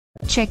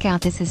Check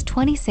out this is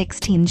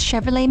 2016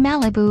 Chevrolet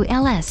Malibu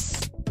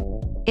LS.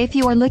 If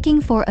you are looking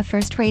for a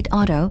first-rate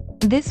auto,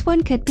 this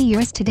one could be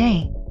yours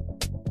today.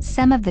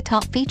 Some of the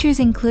top features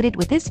included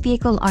with this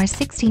vehicle are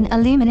 16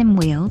 aluminum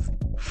wheels,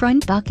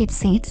 front bucket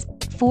seats,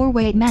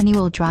 4-way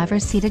manual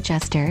driver's seat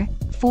adjuster,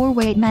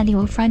 4-way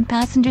manual front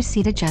passenger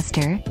seat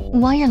adjuster,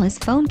 wireless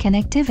phone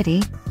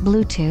connectivity,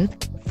 Bluetooth,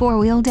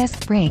 4-wheel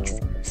disc brakes,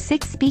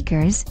 6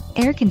 speakers,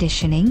 air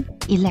conditioning,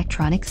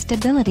 electronic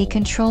stability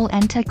control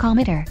and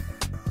tachometer.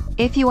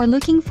 If you are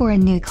looking for a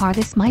new car,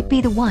 this might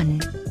be the one.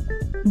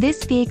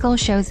 This vehicle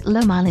shows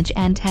low mileage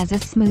and has a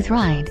smooth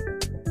ride.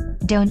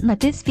 Don't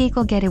let this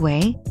vehicle get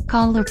away.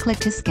 Call or click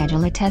to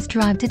schedule a test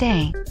drive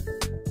today.